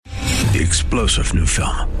The explosive new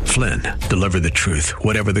film, Flynn, deliver the truth,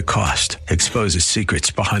 whatever the cost, exposes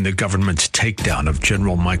secrets behind the government's takedown of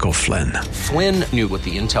General Michael Flynn. Flynn knew what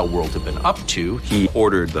the intel world had been up to. He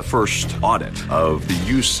ordered the first audit of the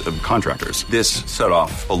use of contractors. This set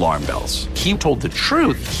off alarm bells. He told the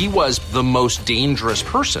truth. He was the most dangerous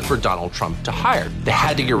person for Donald Trump to hire. They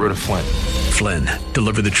had to get rid of Flynn. Flynn,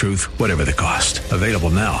 deliver the truth, whatever the cost. Available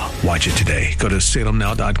now. Watch it today. Go to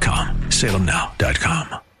salemnow.com.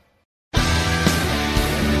 salemnow.com.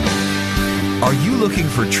 Are you looking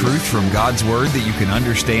for truth from God's Word that you can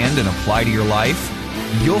understand and apply to your life?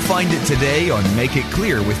 You'll find it today on Make It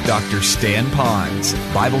Clear with Dr. Stan Ponz,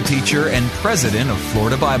 Bible teacher and president of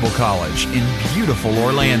Florida Bible College in beautiful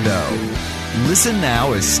Orlando. Listen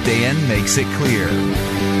now as Stan makes it clear.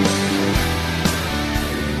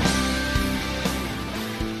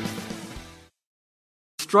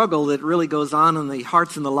 Struggle that really goes on in the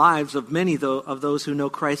hearts and the lives of many of those who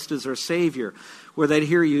know Christ as their Savior, where they'd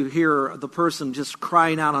hear the person just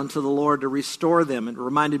crying out unto the Lord to restore them. It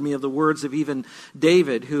reminded me of the words of even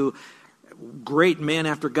David, who, great man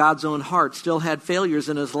after God's own heart, still had failures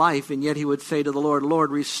in his life, and yet he would say to the Lord, Lord,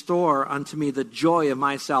 restore unto me the joy of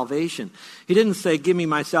my salvation. He didn't say, give me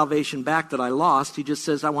my salvation back that I lost. He just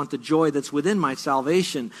says, I want the joy that's within my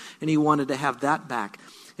salvation, and he wanted to have that back.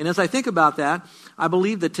 And as I think about that, I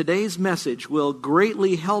believe that today's message will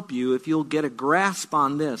greatly help you if you'll get a grasp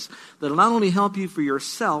on this. That it'll not only help you for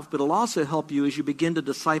yourself, but it'll also help you as you begin to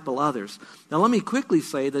disciple others. Now let me quickly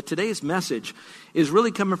say that today's message is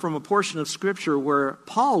really coming from a portion of Scripture where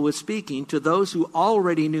Paul was speaking to those who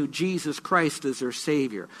already knew Jesus Christ as their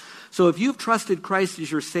Savior. So if you've trusted Christ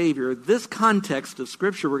as your Savior, this context of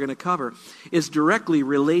Scripture we're going to cover is directly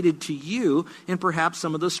related to you and perhaps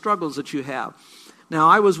some of the struggles that you have. Now,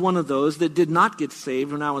 I was one of those that did not get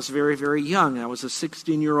saved when I was very, very young. I was a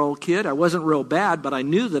 16-year-old kid. I wasn't real bad, but I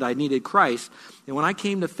knew that I needed Christ. And when I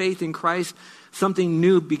came to faith in Christ, something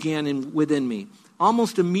new began within me.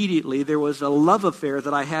 Almost immediately, there was a love affair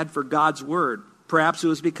that I had for God's Word. Perhaps it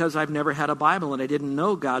was because I've never had a Bible and I didn't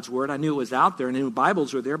know God's Word. I knew it was out there and I knew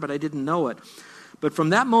Bibles were there, but I didn't know it. But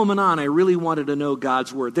from that moment on, I really wanted to know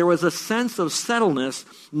God's Word. There was a sense of settledness,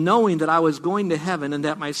 knowing that I was going to heaven and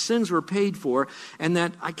that my sins were paid for, and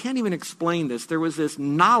that I can't even explain this. There was this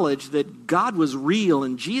knowledge that God was real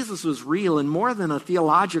and Jesus was real, and more than a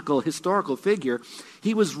theological, historical figure,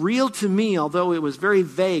 he was real to me, although it was very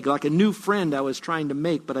vague, like a new friend I was trying to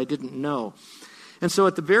make, but I didn't know. And so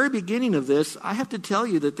at the very beginning of this, I have to tell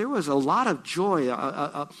you that there was a lot of joy,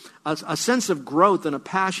 a sense of growth and a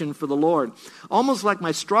passion for the Lord. Almost like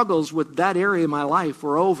my struggles with that area of my life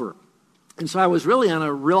were over. And so I was really on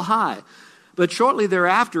a real high. But shortly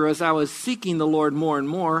thereafter, as I was seeking the Lord more and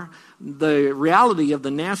more, the reality of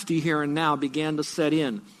the nasty here and now began to set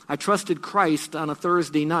in. I trusted Christ on a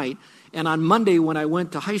Thursday night. And on Monday, when I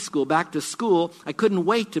went to high school, back to school, I couldn't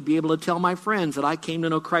wait to be able to tell my friends that I came to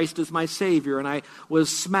know Christ as my Savior. And I was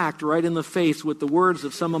smacked right in the face with the words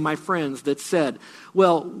of some of my friends that said,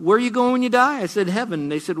 well, where are you going when you die? I said, heaven.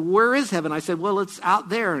 And they said, where is heaven? I said, well, it's out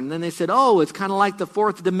there. And then they said, oh, it's kind of like the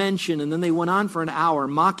fourth dimension. And then they went on for an hour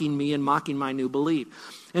mocking me and mocking my new belief.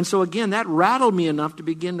 And so again, that rattled me enough to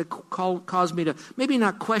begin to cause me to maybe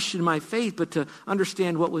not question my faith, but to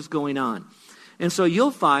understand what was going on. And so you'll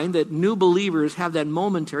find that new believers have that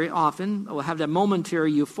momentary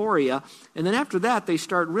euphoria, and then after that they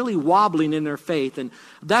start really wobbling in their faith, and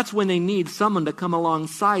that's when they need someone to come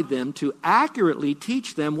alongside them to accurately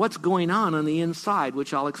teach them what's going on the inside,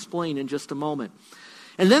 which I'll explain in just a moment.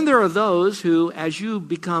 And then there are those who, as you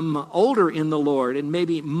become older in the Lord and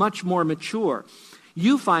maybe much more mature,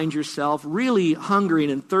 you find yourself really hungering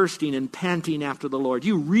and thirsting and panting after the Lord.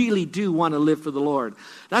 You really do want to live for the Lord.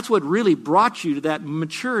 That's what really brought you to that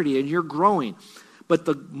maturity, and you're growing. But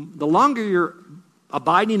the longer you're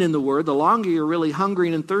abiding in the Word, the longer you're really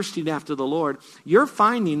hungering and thirsting after the Lord, you're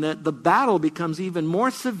finding that the battle becomes even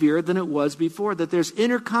more severe than it was before, that there's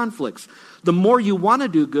inner conflicts. The more you want to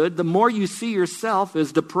do good, the more you see yourself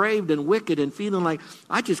as depraved and wicked and feeling like,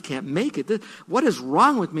 I just can't make it. What is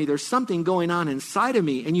wrong with me? There's something going on inside of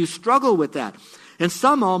me, and you struggle with that. And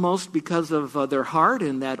some almost, because of their heart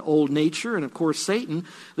and that old nature, and of course Satan,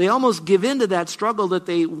 they almost give in to that struggle, that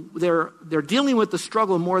they're dealing with the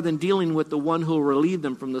struggle more than dealing with the one who will relieve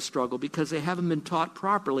them from the struggle, because they haven't been taught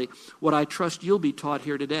properly what I trust you'll be taught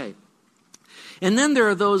here today. And then there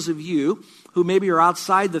are those of you who maybe are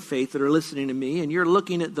outside the faith that are listening to me, and you're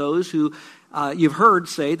looking at those who you've heard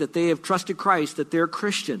say that they have trusted Christ, that they're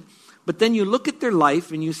Christian. But then you look at their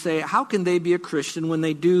life and you say, how can they be a Christian when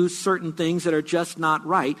they do certain things that are just not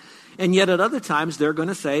right? And yet at other times they're going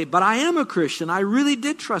to say, but I am a Christian. I really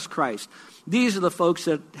did trust Christ. These are the folks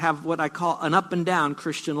that have what I call an up and down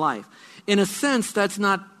Christian life. In a sense, that's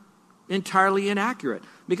not entirely inaccurate,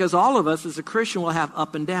 because all of us as a Christian will have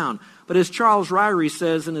up and down. But as Charles Ryrie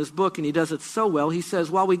says in his book, and he does it so well, he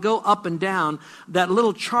says, while we go up and down, that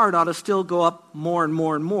little chart ought to still go up more and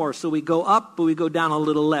more and more. So we go up, but we go down a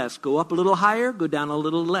little less. Go up a little higher, go down a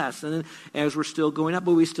little less. And then as we're still going up,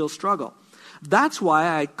 but we still struggle. That's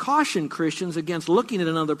why I caution Christians against looking at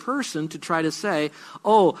another person to try to say,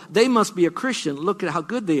 oh, they must be a Christian. Look at how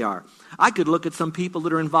good they are. I could look at some people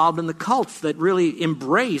that are involved in the cults that really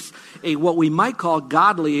embrace what we might call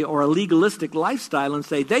godly or a legalistic lifestyle and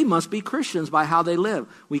say they must be Christians by how they live.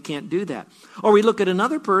 We can't do that. Or we look at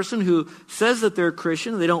another person who says that they're a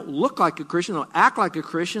Christian. They don't look like a Christian. They don't act like a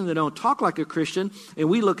Christian. They don't talk like a Christian. And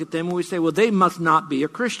we look at them and we say, well, they must not be a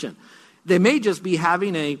Christian. They may just be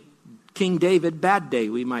having a King David bad day,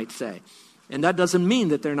 we might say. And that doesn't mean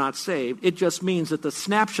that they're not saved. It just means that the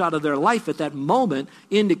snapshot of their life at that moment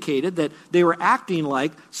indicated that they were acting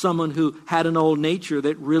like someone who had an old nature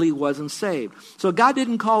that really wasn't saved. So God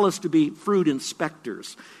didn't call us to be fruit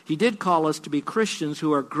inspectors. He did call us to be Christians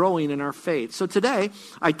who are growing in our faith. So today,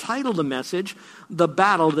 I titled the message, The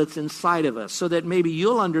Battle That's Inside of Us, so that maybe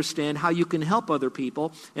you'll understand how you can help other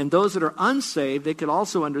people. And those that are unsaved, they could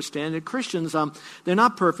also understand that Christians, they're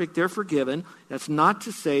not perfect, they're forgiven. That's not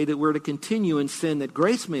to say that we're to continue in sin that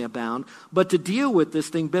grace may abound, but to deal with this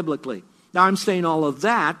thing biblically. Now, I'm saying all of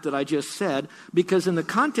that I just said because in the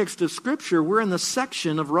context of Scripture, we're in the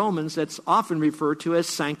section of Romans that's often referred to as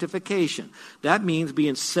sanctification. That means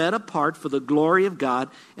being set apart for the glory of God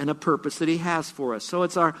and a purpose that He has for us. So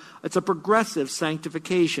it's a progressive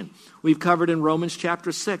sanctification. We've covered in Romans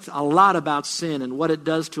chapter 6 a lot about sin and what it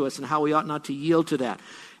does to us and how we ought not to yield to that.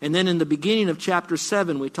 And then in the beginning of chapter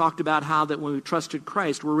 7, we talked about how that when we trusted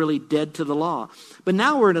Christ, we're really dead to the law. But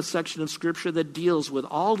now we're in a section of Scripture that deals with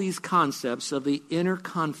all these concepts of the inner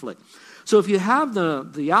conflict. So if you have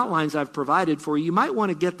the outlines I've provided for you, you might want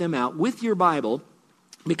to get them out with your Bible,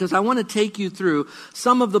 because I want to take you through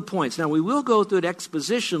some of the points. Now, we will go through it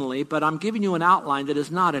expositionally, but I'm giving you an outline that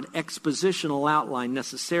is not an expositional outline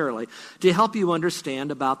necessarily, to help you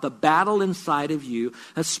understand about the battle inside of you,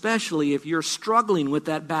 especially if you're struggling with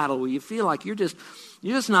that battle where you feel like you're just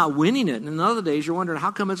not winning it. And in other days, you're wondering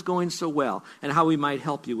how come it's going so well and how we might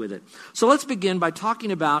help you with it. So let's begin by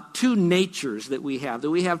talking about two natures that we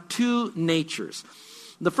have two natures.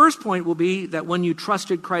 The first point will be that when you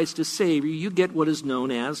trusted Christ as Savior, you get what is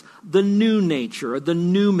known as the new nature, or the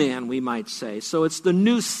new man, we might say. So it's the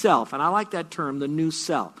new self, and I like that term, the new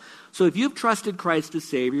self. So if you've trusted Christ as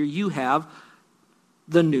Savior, you have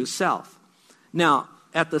the new self. Now,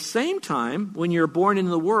 at the same time, when you're born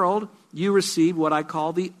into the world, you receive what I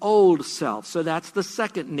call the old self. So that's the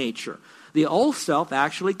second nature. The old self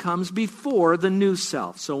actually comes before the new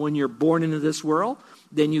self. So when you're born into this world,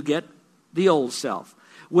 then you get the old self.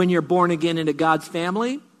 When you're born again into God's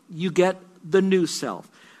family, you get the new self.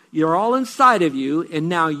 You're all inside of you, and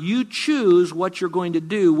now you choose what you're going to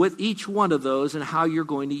do with each one of those and how you're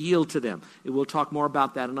going to yield to them. And we'll talk more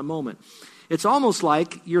about that in a moment. It's almost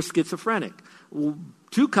like you're schizophrenic.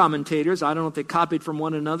 Two commentators, I don't know if they copied from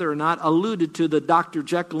one another or not, alluded to the Dr.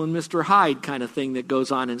 Jekyll and Mr. Hyde kind of thing that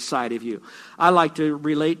goes on inside of you. I like to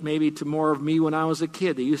relate maybe to more of me when I was a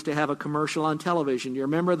kid. They used to have a commercial on television. You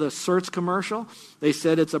remember the Certs commercial? They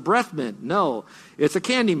said it's a breath mint. No, it's a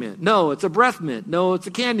candy mint. No, it's a breath mint. No, it's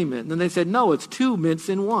a candy mint. And then they said, no, it's two mints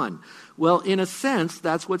in one. Well, in a sense,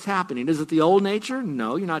 that's what's happening. Is it the old nature?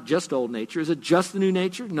 No, you're not just old nature. Is it just the new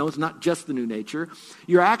nature? No, it's not just the new nature.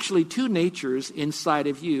 You're actually two natures inside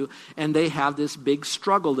of you, and they have this big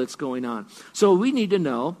struggle that's going on. So we need to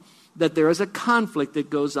know that there is a conflict that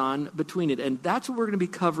goes on between it. And that's what we're going to be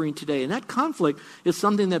covering today. And that conflict is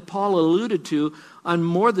something that Paul alluded to on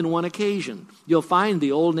more than one occasion. You'll find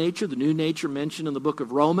the old nature, the new nature mentioned in the book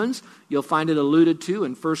of Romans. You'll find it alluded to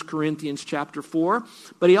in 1 Corinthians chapter 4.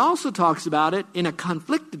 But he also talks about it in a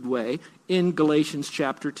conflicted way in Galatians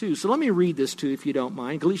chapter 2. So let me read this to you if you don't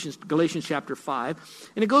mind. Galatians chapter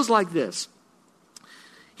 5. And it goes like this.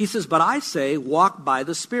 He says, "But I say, walk by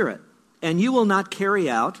the Spirit, and you will not carry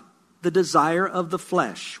out the desire of the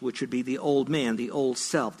flesh," which would be the old man, the old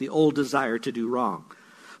self, the old desire to do wrong.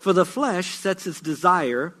 "For the flesh sets its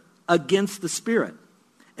desire against the Spirit,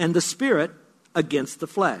 and the Spirit against the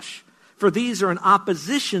flesh. For these are in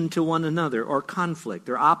opposition to one another," or conflict.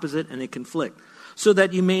 They're opposite and they conflict. "So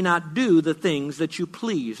that you may not do the things that you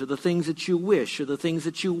please, or the things that you wish, or the things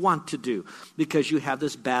that you want to do," because you have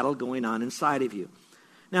this battle going on inside of you.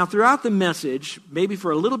 Now, throughout the message, maybe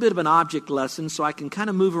for a little bit of an object lesson so I can kind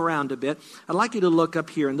of move around a bit, I'd like you to look up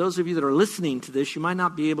here. And those of you that are listening to this, you might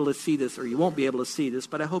not be able to see this, or you won't be able to see this,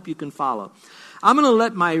 but I hope you can follow. I'm going to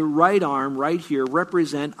let my right arm right here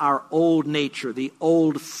represent our old nature, the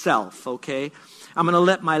old self, okay? I'm going to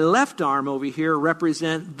let my left arm over here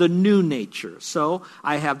represent the new nature. So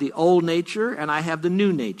I have the old nature and I have the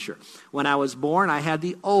new nature. When I was born, I had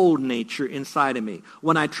the old nature inside of me.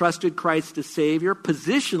 When I trusted Christ as Savior,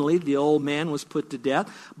 positionally, the old man was put to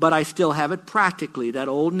death, but I still have it practically. That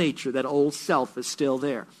old nature, that old self is still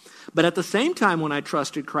there. But at the same time, when I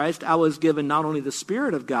trusted Christ, I was given not only the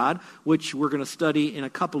Spirit of God, which we're going to study in a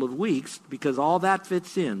couple of weeks, because all that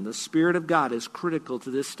fits in. The Spirit of God is critical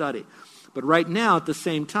to this study. But right now, at the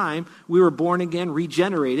same time, we were born again,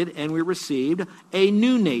 regenerated, and we received a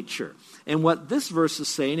new nature. And what this verse is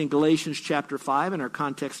saying in Galatians chapter 5, in our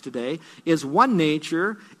context today, is one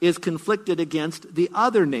nature is conflicted against the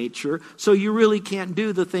other nature, so you really can't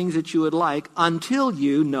do the things that you would like until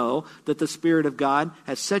you know that the Spirit of God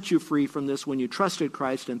has set you free from this when you trusted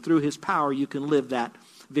Christ, and through His power you can live that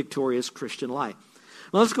victorious Christian life.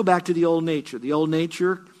 Now let's go back to the old nature. The old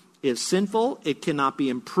nature is sinful. It cannot be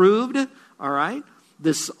improved. All right?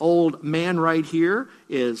 This old man right here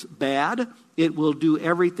is bad. It will do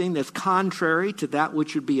everything that's contrary to that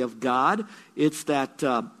which would be of God. It's that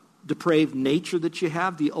depraved nature that you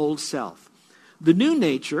have, the old self. The new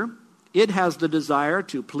nature, it has the desire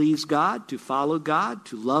to please God, to follow God,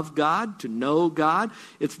 to love God, to know God.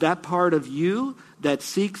 It's that part of you that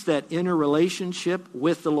seeks that inner relationship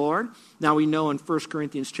with the Lord. Now we know in 1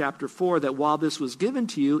 Corinthians chapter 4 that while this was given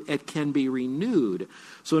to you, it can be renewed.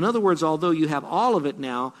 So in other words, although you have all of it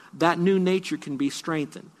now, that new nature can be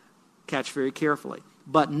strengthened. Catch very carefully.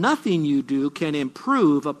 But nothing you do can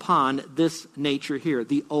improve upon this nature here,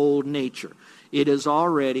 the old nature. It is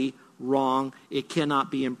already wrong. It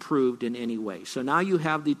cannot be improved in any way. So now you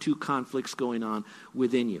have the two conflicts going on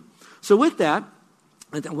within you. So with that,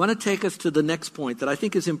 I want to take us to the next point that I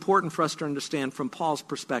think is important for us to understand from Paul's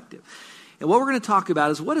perspective. And what we're going to talk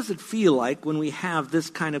about is what does it feel like when we have this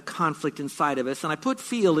kind of conflict inside of us? And I put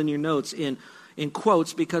feel in your notes in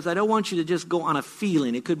quotes because I don't want you to just go on a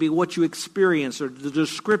feeling. It could be what you experience or the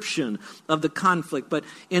description of the conflict. But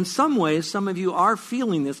in some ways, some of you are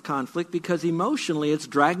feeling this conflict because emotionally it's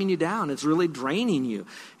dragging you down. It's really draining you.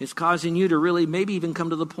 It's causing you to really maybe even come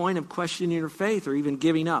to the point of questioning your faith or even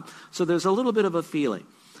giving up. So there's a little bit of a feeling.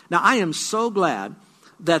 Now, I am so glad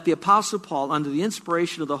that the Apostle Paul, under the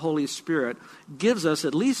inspiration of the Holy Spirit, gives us,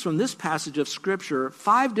 at least from this passage of Scripture,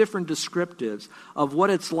 5 different descriptives of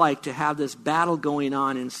what it's like to have this battle going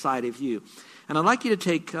on inside of you. And I'd like you to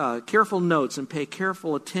take careful notes and pay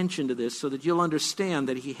careful attention to this so that you'll understand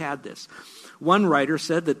that he had this. One writer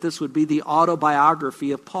said that this would be the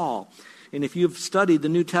autobiography of Paul. And if you've studied the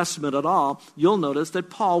New Testament at all, you'll notice that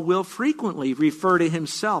Paul will frequently refer to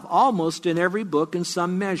himself, almost in every book in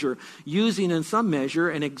some measure, using in some measure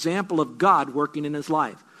an example of God working in his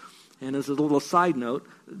life. And as a little side note,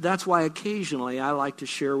 that's why occasionally I like to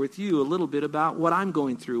share with you a little bit about what I'm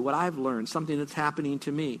going through, what I've learned, something that's happening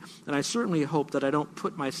to me. And I certainly hope that I don't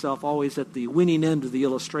put myself always at the winning end of the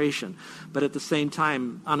illustration, but at the same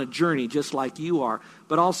time on a journey just like you are,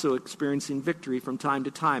 but also experiencing victory from time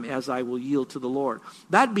to time as I will yield to the Lord.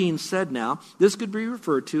 That being said now, this could be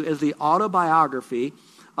referred to as the autobiography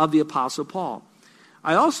of the Apostle Paul.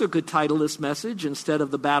 I also could title this message, instead of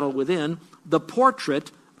The Battle Within, The Portrait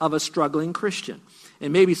of a Struggling Christian.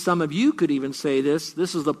 And maybe some of you could even say this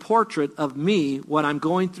is the portrait of me when I'm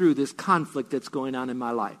going through this conflict that's going on in my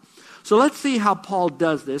life. So let's see how Paul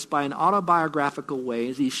does this by an autobiographical way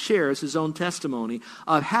as he shares his own testimony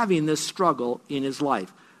of having this struggle in his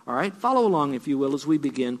life. All right, follow along, if you will, as we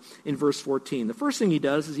begin in verse 14. The first thing he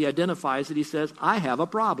does is he identifies it. He says, I have a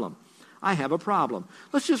problem. I have a problem.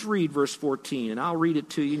 Let's just read verse 14, and I'll read it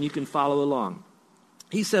to you, and you can follow along.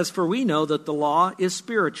 He says, for we know that the law is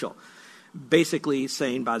spiritual. Basically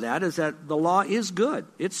saying by that is that the law is good.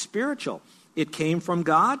 It's spiritual. It came from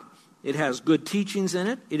God. It has good teachings in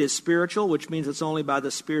it. It is spiritual, which means it's only by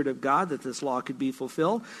the Spirit of God that this law could be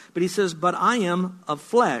fulfilled. But he says, but I am of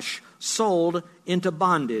flesh, sold into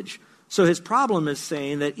bondage. So his problem is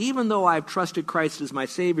saying that even though I've trusted Christ as my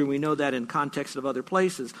Savior, we know that in context of other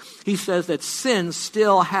places, he says that sin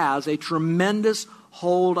still has a tremendous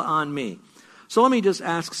hold on me. So let me just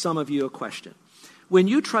ask some of you a question. When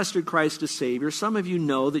you trusted Christ as Savior, some of you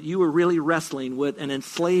know that you were really wrestling with an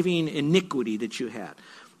enslaving iniquity that you had.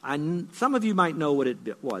 Some of you might know what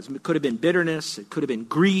it was. It could have been bitterness. It could have been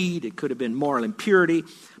greed. It could have been moral impurity.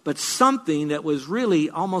 But something that was really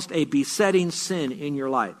almost a besetting sin in your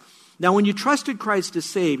life. Now, when you trusted Christ as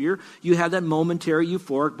Savior, you had that momentary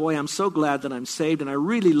euphoric, boy, I'm so glad that I'm saved, and I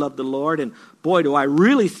really love the Lord, and boy, do I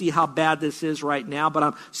really see how bad this is right now, but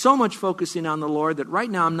I'm so much focusing on the Lord that right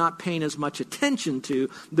now I'm not paying as much attention to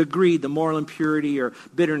the greed, the moral impurity, or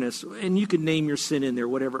bitterness, and you can name your sin in there,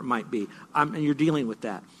 whatever it might be, and you're dealing with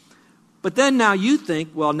that. But then now you think,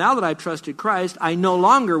 well, now that I've trusted Christ, I no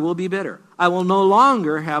longer will be bitter. I will no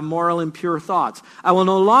longer have moral impure thoughts. I will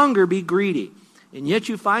no longer be greedy. And yet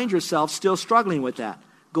you find yourself still struggling with that.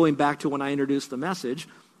 Going back to when I introduced the message,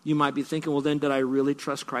 you might be thinking, well, then did I really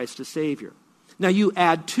trust Christ as Savior? Now you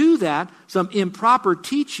add to that some improper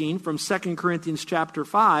teaching from 2 Corinthians chapter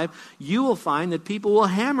 5, you will find that people will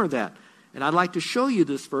hammer that. And I'd like to show you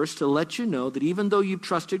this verse to let you know that even though you've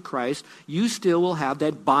trusted Christ, you still will have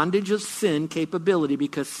that bondage of sin capability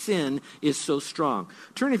because sin is so strong.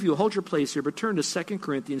 Turn, if you will, hold your place here, but turn to 2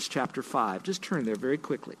 Corinthians chapter 5. Just turn there very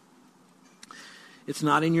quickly. It's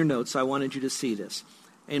not in your notes, so I wanted you to see this.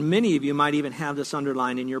 And many of you might even have this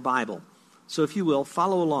underlined in your Bible. So if you will,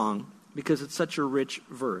 follow along because it's such a rich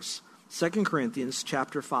verse. 2 Corinthians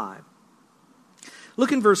chapter 5.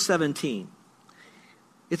 Look in verse 17.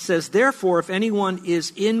 It says, therefore, if anyone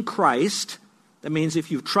is in Christ, that means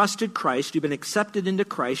if you've trusted Christ, you've been accepted into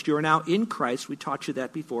Christ, you are now in Christ. We taught you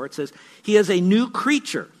that before. It says, he is a new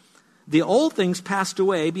creature. The old things passed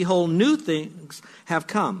away, behold, new things have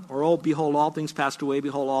come. Or, behold, all things passed away,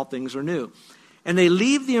 behold, all things are new. And they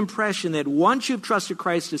leave the impression that once you've trusted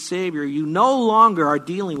Christ as Savior, you no longer are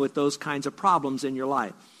dealing with those kinds of problems in your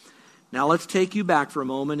life. Now let's take you back for a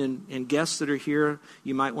moment, and guests that are here,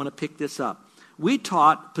 you might want to pick this up. We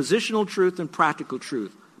taught positional truth and practical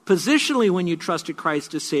truth. Positionally, when you trusted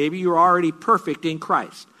Christ as Savior, you're already perfect in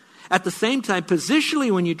Christ. At the same time,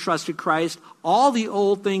 positionally, when you trusted Christ, all the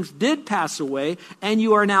old things did pass away, and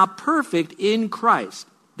you are now perfect in Christ.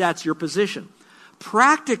 That's your position.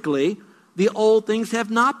 Practically, the old things have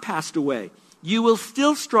not passed away. You will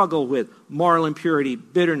still struggle with moral impurity,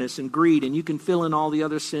 bitterness, and greed, and you can fill in all the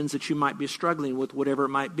other sins that you might be struggling with, whatever it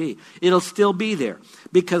might be. It'll still be there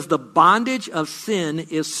because the bondage of sin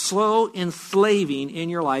is so enslaving in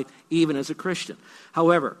your life, even as a Christian.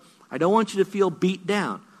 However, I don't want you to feel beat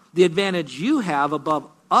down. The advantage you have above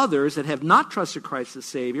others that have not trusted Christ as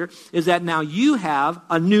Savior is that now you have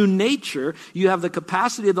a new nature. You have the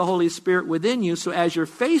capacity of the Holy Spirit within you. So as you're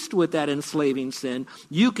faced with that enslaving sin,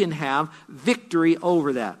 you can have victory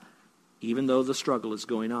over that, even though the struggle is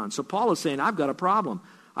going on. So Paul is saying, I've got a problem.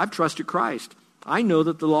 I've trusted Christ. I know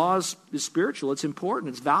that the law is spiritual. It's important.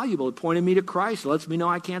 It's valuable. It pointed me to Christ. It lets me know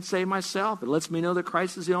I can't save myself. It lets me know that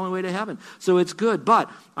Christ is the only way to heaven. So it's good, but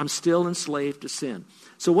I'm still enslaved to sin.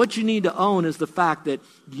 So what you need to own is the fact that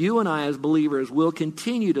you and I as believers will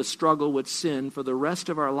continue to struggle with sin for the rest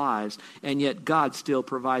of our lives, and yet God still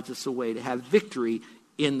provides us a way to have victory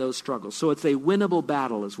in those struggles. So it's a winnable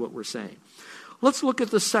battle is what we're saying. Let's look at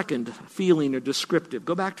the second feeling or descriptive.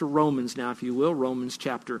 Go back to Romans now, if you will, Romans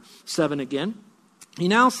chapter 7 again. He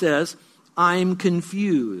now says, I'm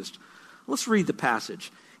confused. Let's read the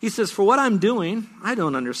passage. He says, for what I'm doing, I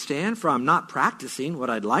don't understand, for I'm not practicing what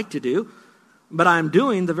I'd like to do, but I'm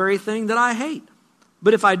doing the very thing that I hate.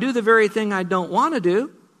 But if I do the very thing I don't want to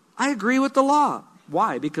do, I agree with the law.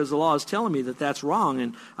 Why? Because the law is telling me that that's wrong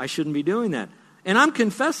and I shouldn't be doing that. And I'm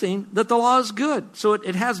confessing that the law is good. So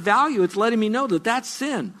it has value. It's letting me know that that's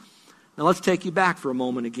sin. Now let's take you back for a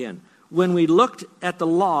moment again. When we looked at the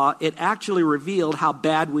law, it actually revealed how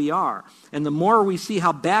bad we are. And the more we see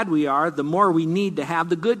how bad we are, the more we need to have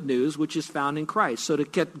the good news, which is found in Christ. So to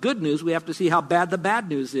get good news, we have to see how bad the bad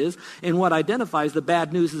news is. And what identifies the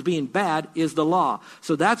bad news as being bad is the law.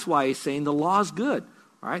 So that's why he's saying the law is good.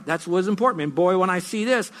 All right, that's what's important. And boy, when I see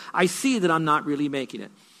this, I see that I'm not really making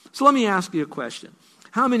it. So let me ask you a question.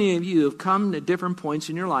 How many of you have come at different points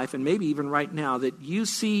in your life, and maybe even right now, that you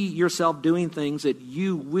see yourself doing things that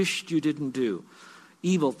you wished you didn't do?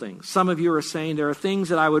 Evil things. Some of you are saying there are things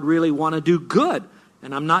that I would really want to do good,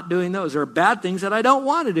 and I'm not doing those. There are bad things that I don't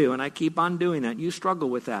want to do, and I keep on doing that. You struggle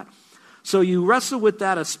with that. So you wrestle with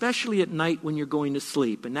that, especially at night when you're going to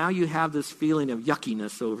sleep. And now you have this feeling of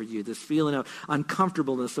yuckiness over you, this feeling of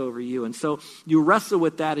uncomfortableness over you. And so you wrestle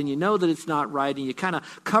with that, and you know that it's not right, and you kind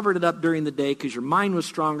of covered it up during the day because your mind was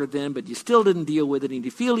stronger then, but you still didn't deal with it, and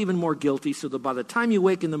you feel even more guilty. So that by the time you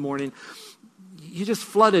wake in the morning, you're just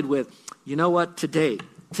flooded with, you know what, today,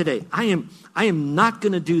 I am not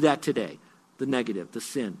going to do that today. The negative, the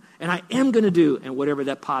sin. And I am going to do, and whatever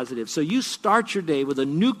that positive. So you start your day with a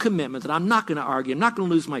new commitment that I'm not going to argue, I'm not going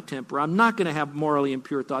to lose my temper, I'm not going to have morally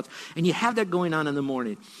impure thoughts. And you have that going on in the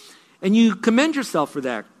morning. And you commend yourself for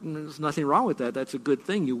that. And there's nothing wrong with that. That's a good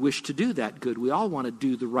thing. You wish to do that good. We all want to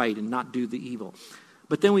do the right and not do the evil.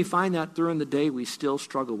 But then we find that during the day we still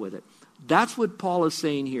struggle with it. That's what Paul is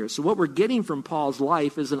saying here. So what we're getting from Paul's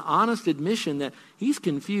life is an honest admission that he's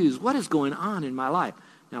confused. What is going on in my life?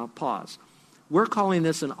 Now, pause. We're calling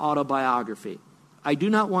this an autobiography. I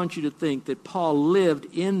do not want you to think that Paul lived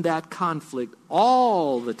in that conflict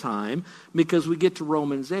all the time because we get to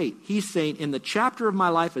Romans 8. He's saying, in the chapter of my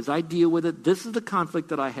life, as I deal with it, this is the conflict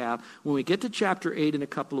that I have. When we get to chapter 8 in a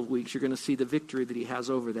couple of weeks, you're going to see the victory that he has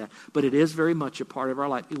over that. But it is very much a part of our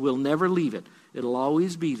life. We'll never leave it. It'll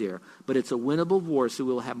always be there. But it's a winnable war, so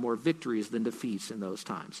we'll have more victories than defeats in those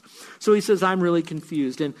times. So he says, I'm really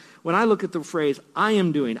confused. And when I look at the phrase, I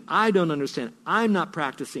am doing, I don't understand, I'm not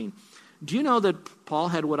practicing, do you know that Paul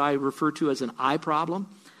had what I refer to as an I problem?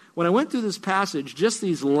 When I went through this passage, just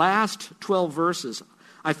these last 12 verses,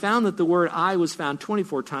 I found that the word I was found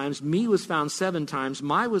 24 times, me was found 7 times,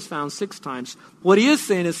 my was found 6 times. What he is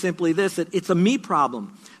saying is simply this, that it's a me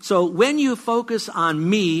problem. So when you focus on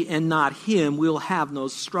me and not him, we'll have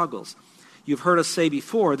those struggles. You've heard us say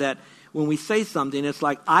before that when we say something, it's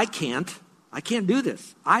like, I can't do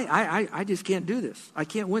this. I just can't do this. I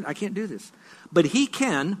can't win. I can't do this. But he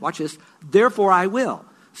can, watch this, therefore I will.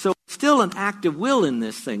 So it's still an active will in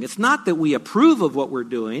this thing. It's not that we approve of what we're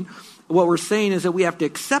doing. What we're saying is that we have to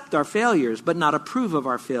accept our failures, but not approve of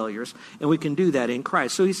our failures. And we can do that in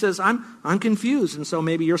Christ. So he says, I'm confused. And so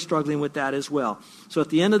maybe you're struggling with that as well. So at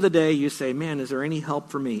the end of the day, you say, man, is there any help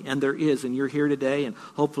for me? And there is. And you're here today. And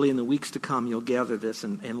hopefully in the weeks to come, you'll gather this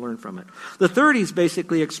and learn from it. The third, he's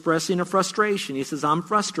basically expressing a frustration. He says, I'm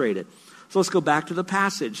frustrated. So let's go back to the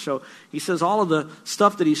passage. So he says all of the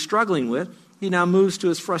stuff that he's struggling with, he now moves to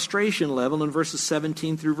his frustration level in verses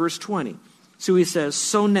 17 through verse 20. So he says,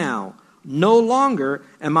 so now, no longer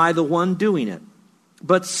am I the one doing it,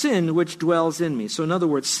 but sin which dwells in me. So in other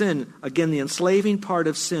words, sin, again, the enslaving part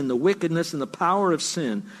of sin, the wickedness and the power of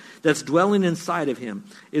sin that's dwelling inside of him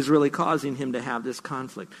is really causing him to have this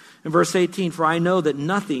conflict. In verse 18, for I know that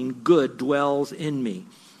nothing good dwells in me.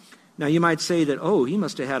 Now you might say that, oh, he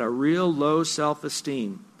must have had a real low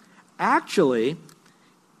self-esteem. Actually,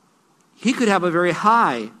 he could have a very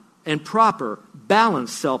high and proper,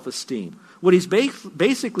 balanced self-esteem. What he's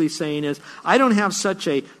basically saying is, I don't have such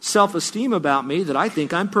a self-esteem about me that I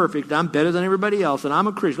think I'm perfect, I'm better than everybody else, and I'm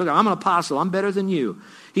a Christian. Look, I'm an apostle, I'm better than you.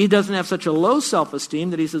 He doesn't have such a low self-esteem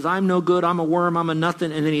that he says, I'm no good, I'm a worm, I'm a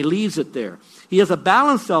nothing, and then he leaves it there. He has a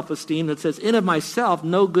balanced self-esteem that says, in of myself,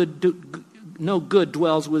 no good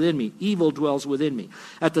dwells within me. Evil dwells within me.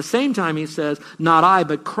 At the same time, he says, not I,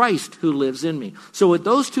 but Christ who lives in me. So with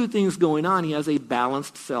those two things going on, he has a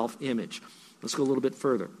balanced self-image. Let's go a little bit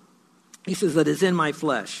further. He says that is in my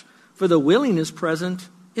flesh. For the willing is present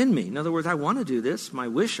in me. In other words, I want to do this. I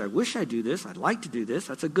wish I do this. I'd like to do this.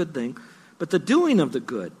 That's a good thing. But the doing of the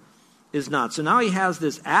good is not. So now he has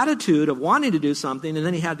this attitude of wanting to do something, and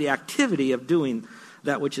then he had the activity of doing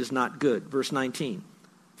that which is not good. Verse 19.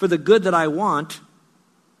 For the good that I want,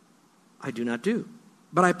 I do not do.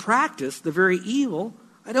 But I practice the very evil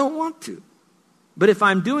I don't want to. But if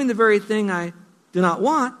I'm doing the very thing I do not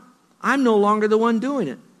want, I'm no longer the one doing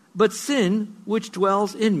it, but sin which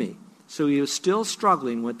dwells in me. So he was still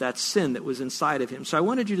struggling with that sin that was inside of him. So I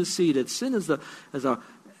wanted you to see that sin is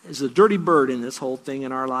a dirty bird in this whole thing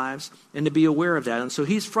in our lives, and to be aware of that. And so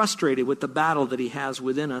he's frustrated with the battle that he has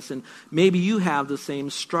within us, and maybe you have the same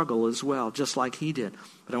struggle as well, just like he did.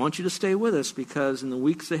 But I want you to stay with us, because in the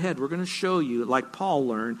weeks ahead, we're going to show you, like Paul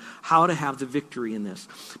learned, how to have the victory in this.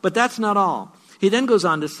 But that's not all. He then goes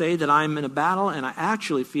on to say that I'm in a battle, and I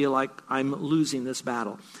actually feel like I'm losing this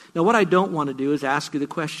battle. Now, what I don't want to do is ask you the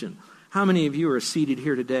question, how many of you are seated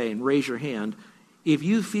here today, and raise your hand, if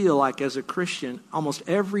you feel like as a Christian, almost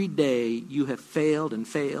every day you have failed and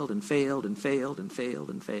failed and failed and failed and failed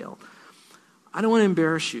and failed. I don't want to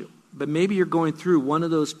embarrass you, but maybe you're going through one of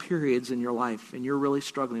those periods in your life, and you're really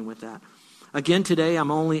struggling with that. Again, today,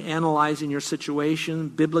 I'm only analyzing your situation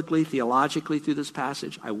biblically, theologically through this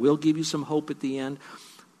passage. I will give you some hope at the end.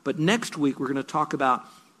 But next week, we're going to talk about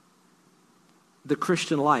the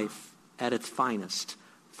Christian life at its finest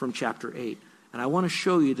from chapter 8. And I want to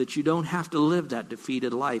show you that you don't have to live that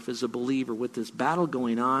defeated life as a believer with this battle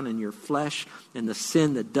going on in your flesh, and the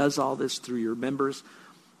sin that does all this through your members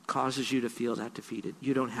causes you to feel that defeated.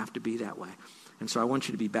 You don't have to be that way. And so I want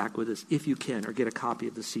you to be back with us if you can, or get a copy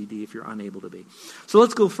of the CD if you're unable to be. So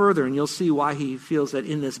let's go further, and you'll see why he feels that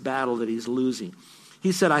in this battle that he's losing.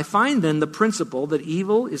 He said, I find then the principle that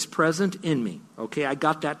evil is present in me. Okay, I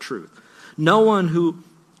got that truth. No one who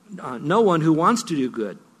wants to do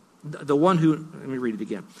good let me read it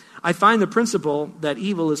again. I find the principle that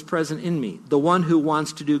evil is present in me, the one who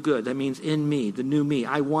wants to do good. That means in me, the new me.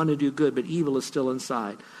 I want to do good, but evil is still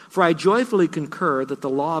inside. For I joyfully concur that the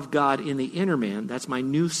law of God in the inner man, that's my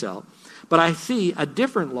new self, but I see a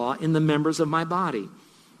different law in the members of my body,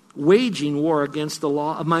 waging war against the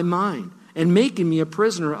law of my mind and making me a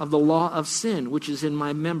prisoner of the law of sin, which is in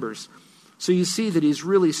my members. So you see that he's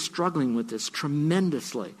really struggling with this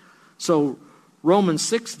tremendously. So Romans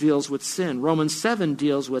 6 deals with sin. Romans 7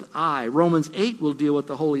 deals with I. Romans 8 will deal with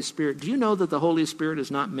the Holy Spirit. Do you know that the Holy Spirit is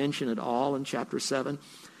not mentioned at all in chapter 7?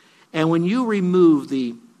 And when you remove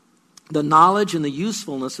the knowledge and the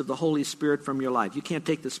usefulness of the Holy Spirit from your life, you can't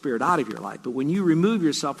take the Spirit out of your life, but when you remove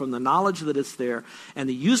yourself from the knowledge that it's there and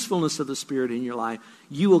the usefulness of the Spirit in your life,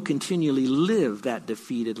 you will continually live that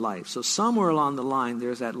defeated life. So somewhere along the line,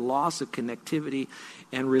 there's that loss of connectivity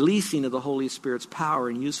and releasing of the Holy Spirit's power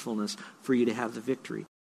and usefulness for you to have the victory.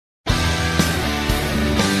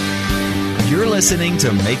 You're listening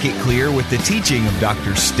to Make It Clear with the teaching of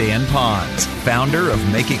Dr. Stan Ponz, founder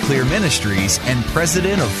of Make It Clear Ministries and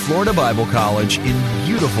president of Florida Bible College in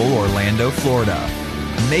beautiful Orlando, Florida.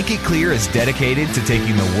 Make It Clear is dedicated to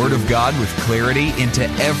taking the Word of God with clarity into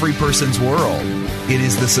every person's world. It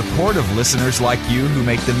is the support of listeners like you who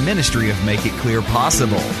make the ministry of Make It Clear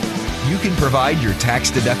possible. You can provide your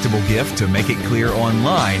tax-deductible gift to Make It Clear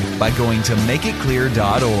online by going to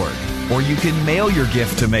makeitclear.org. Or you can mail your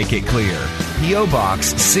gift to Make It Clear, P.O.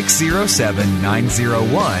 Box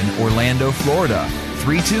 607901, Orlando, Florida,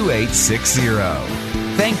 32860.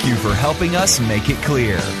 Thank you for helping us make it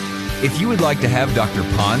clear. If you would like to have Dr.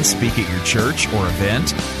 Ponz speak at your church or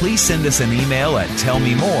event, please send us an email at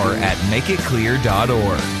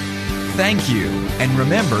tellmemore@makeitclear.org. Thank you, and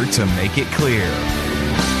remember to make it clear.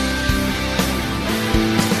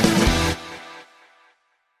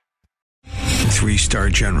 Three-star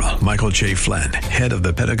General Michael J. Flynn, head of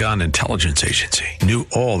the Pentagon Intelligence Agency, knew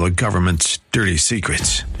all the government's dirty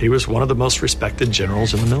secrets. He was one of the most respected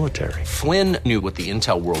generals in the military. Flynn knew what the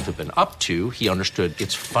intel world had been up to. He understood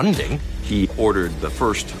its funding. He ordered the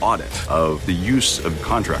first audit of the use of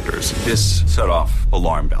contractors. This set off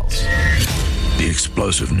alarm bells. The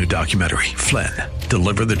explosive new documentary, Flynn,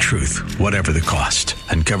 Deliver the Truth, Whatever the Cost,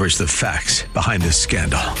 uncovers the facts behind this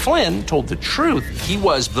scandal. Flynn told the truth. He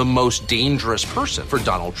was the most dangerous person for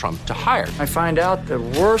Donald Trump to hire. I find out the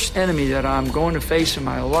worst enemy that I'm going to face in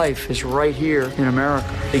my life is right here in America.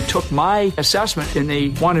 They took my assessment and they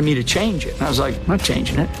wanted me to change it. And I was like, I'm not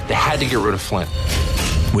changing it. They had to get rid of Flynn.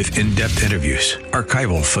 With in-depth interviews,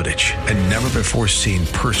 archival footage, and never-before-seen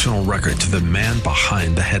personal records of the man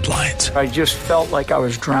behind the headlines. I just felt like I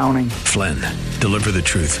was drowning. Flynn, Deliver the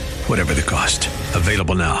Truth, Whatever the Cost.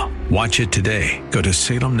 Available now. Watch it today. Go to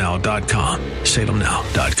salemnow.com.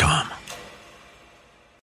 salemnow.com.